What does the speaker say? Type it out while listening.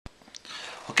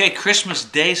Okay, Christmas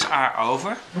days are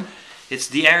over. It's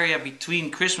the area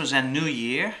between Christmas and New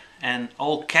Year, and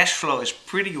all cash flow is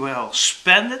pretty well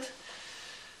spent.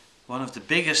 One of the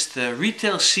biggest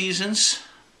retail seasons.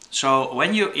 So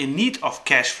when you're in need of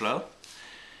cash flow,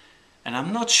 and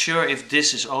I'm not sure if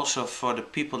this is also for the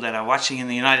people that are watching in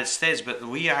the United States, but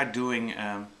we are doing,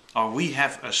 we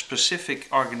have a specific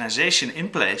organization in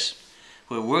place.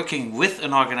 We're working with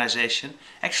an organization,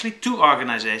 actually two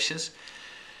organizations,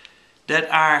 that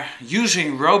are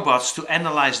using robots to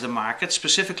analyze the market,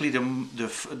 specifically the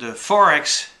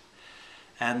Forex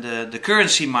and the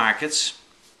currency markets.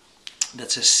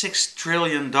 That's a $6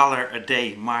 trillion a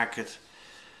day market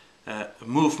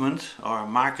movement or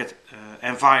market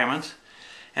environment.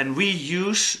 And we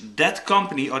use that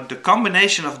company or the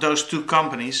combination of those two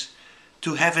companies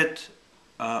to have it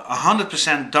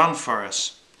 100% done for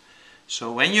us.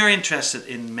 So when you're interested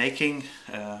in making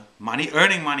money,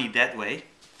 earning money that way,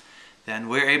 then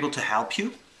we're able to help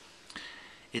you.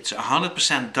 It's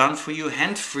 100% done for you,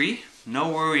 hand-free, no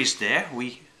worries there.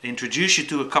 We introduce you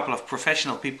to a couple of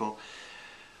professional people.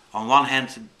 On one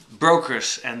hand,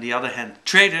 brokers, and the other hand,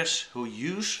 traders who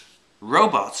use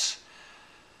robots,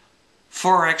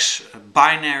 Forex,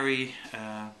 binary,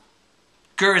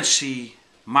 currency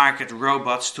market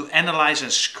robots to analyze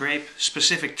and scrape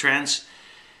specific trends,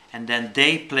 and then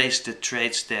they place the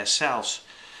trades themselves.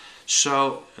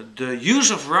 So the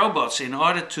use of robots in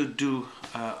order to do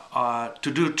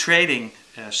trading,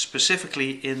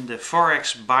 specifically in the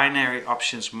Forex binary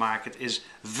options market, is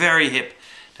very hip.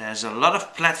 There's a lot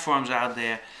of platforms out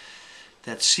there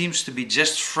that seems to be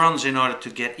just fronts in order to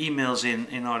get emails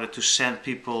in order to send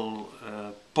people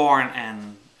porn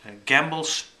and gamble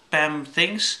spam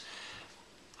things.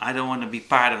 I don't want to be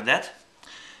part of that.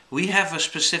 We have a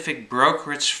specific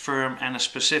brokerage firm and a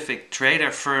specific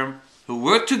trader firm who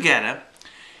work together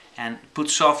and put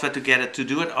software together to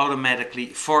do it automatically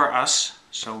for us.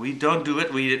 So we don't do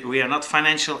it. We are not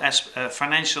financial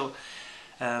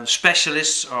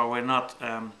specialists, or we're not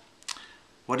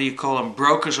what do you call them,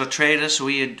 brokers or traders.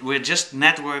 We're just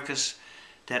networkers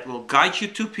that will guide you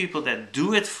to people that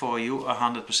do it for you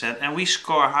 100%, and we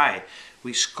score high.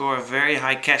 We score very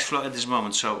high cash flow at this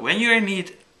moment. So when you're in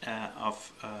need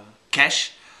of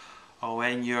cash, or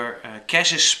when your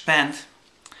cash is spent,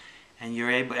 and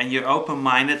you're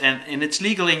open-minded, and it's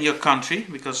legal in your country,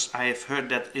 because I have heard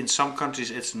that in some countries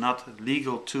it's not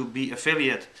legal to be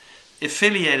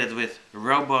affiliated with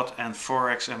robot and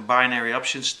Forex and binary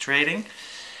options trading,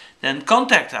 then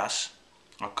contact us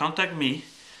or contact me.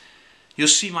 You'll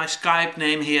see my Skype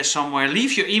name here somewhere.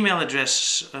 Leave your email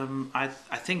address. I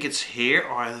think it's here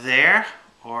or there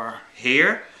or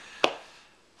here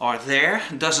or there,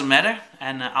 doesn't matter,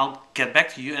 and I'll get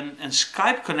back to you. And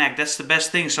Skype Connect, that's the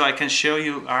best thing, so I can show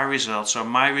you our results, or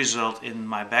my result in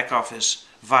my back office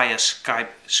via Skype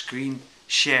screen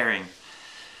sharing.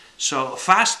 So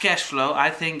fast cash flow, I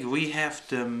think we have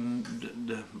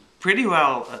the pretty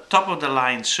well top of the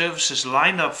line services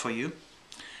lined up for you.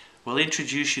 We'll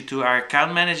introduce you to our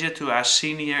account manager, to our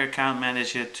senior account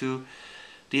manager, to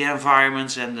the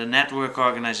environments and the network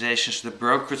organizations, the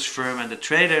brokerage firm and the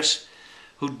traders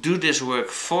who do this work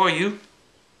for you.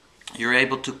 You're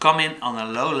able to come in on a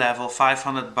low level,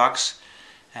 $500,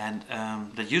 and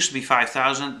that used to be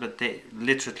 5,000, but they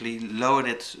literally lowered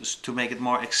it to make it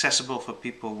more accessible for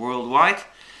people worldwide.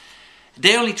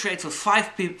 They only trade for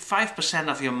 5%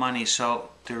 of your money, so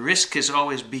the risk is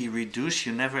always be reduced.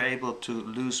 You're never able to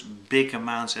lose big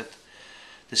amounts at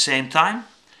the same time.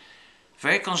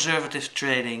 Very conservative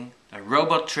trading,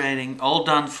 robot trading, all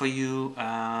done for you.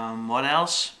 What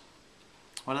else?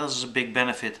 What else is a big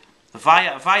benefit?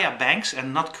 Via banks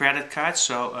and not credit cards,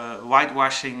 so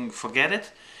whitewashing, forget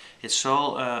it. It's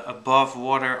all above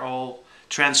water, all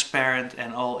transparent,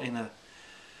 and all in a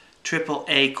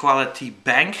AAA quality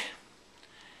bank.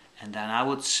 And then I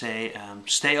would say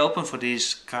stay open for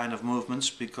these kind of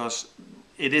movements, because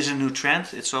it is a new trend.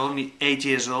 It's only 8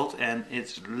 years old and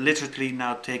it's literally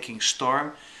now taking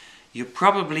storm. You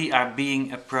probably are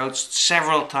being approached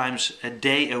several times a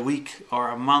day, a week, or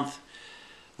a month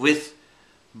with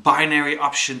binary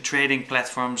option trading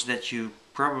platforms that you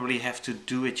probably have to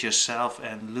do it yourself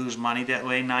and lose money that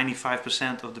way.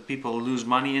 95% of the people lose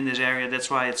money in this area. That's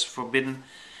why it's forbidden,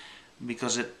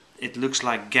 because it looks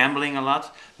like gambling a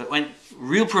lot. But when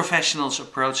real professionals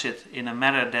approach it in a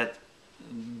manner that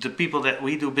the people that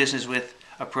we do business with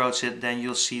approach it, then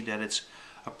you'll see that it's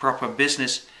a proper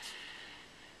business.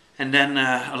 And then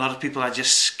a lot of people are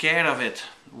just scared of it,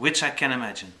 which I can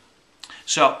imagine.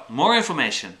 So, more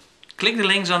information. Click the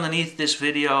links underneath this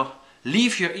video.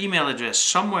 Leave your email address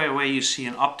somewhere where you see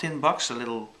an opt-in box, a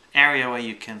little area where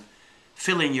you can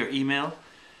fill in your email.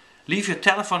 Leave your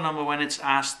telephone number when it's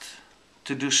asked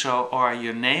to do so, or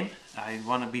your name. I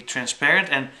want to be transparent,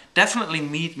 and definitely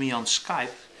meet me on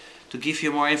Skype to give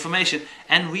you more information.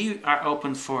 And we are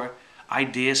open for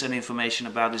ideas and information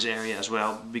about this area as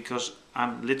well, because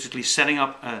I'm literally setting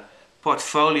up a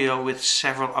portfolio with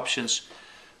several options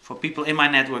for people in my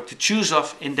network to choose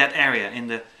of in that area, in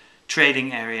the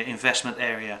trading area, investment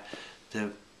area,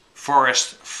 the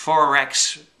Forex,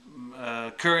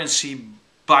 currency,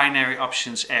 binary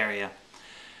options area.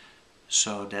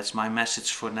 So that's my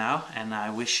message for now, and I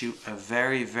wish you a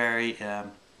very, very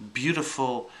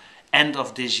beautiful end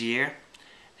of this year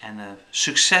and a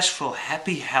successful,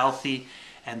 happy, healthy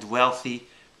and wealthy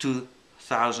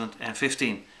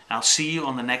 2015. I'll see you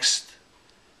on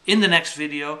in the next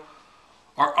video,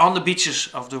 or on the beaches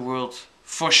of the world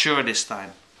for sure this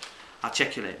time. I'll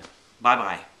check you later. Bye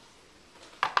bye.